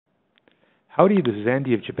Howdy, this is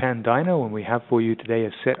Andy of Japan Dyno, and we have for you today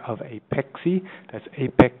a set of Apexi. That's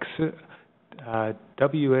Apexi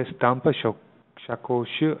WS Dampa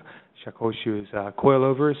Shakoshu. Shakoshu is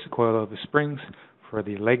coilovers, coilover springs for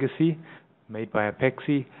the Legacy, made by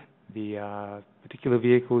Apexi. The particular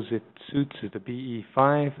vehicles it suits is the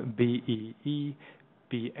BE5, BEE,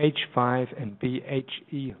 BH5, and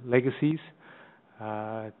BHE Legacies.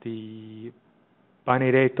 The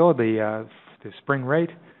Banereto, the spring rate,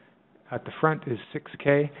 at the front is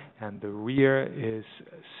 6K and the rear is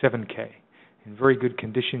 7K. In very good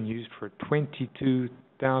condition, used for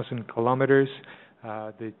 22,000 kilometers.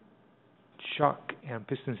 The shock and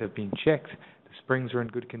pistons have been checked. The springs are in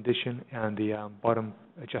good condition, and the bottom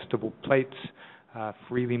adjustable plates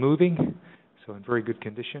freely moving. So in very good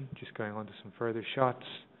condition. Just going on to some further shots.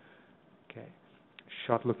 Okay,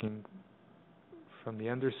 shot looking from the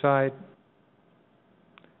underside.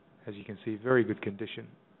 As you can see, very good condition.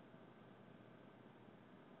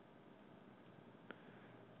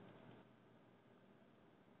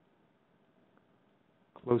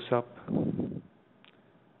 Close up,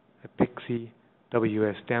 Apexi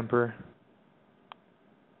WS damper.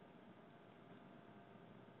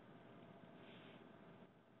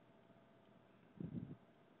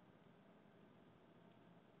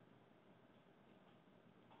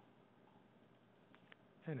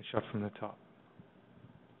 And a shot from the top.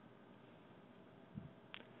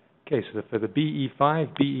 Okay, so for the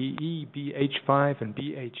BE5, BEE, BH5, and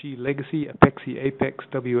BHE Legacy, Apexi Apex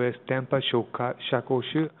WS Dampa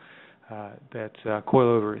Shakoshu, that's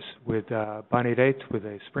coilovers with Banerate with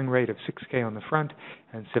a spring rate of 6K on the front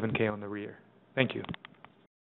and 7K on the rear. Thank you.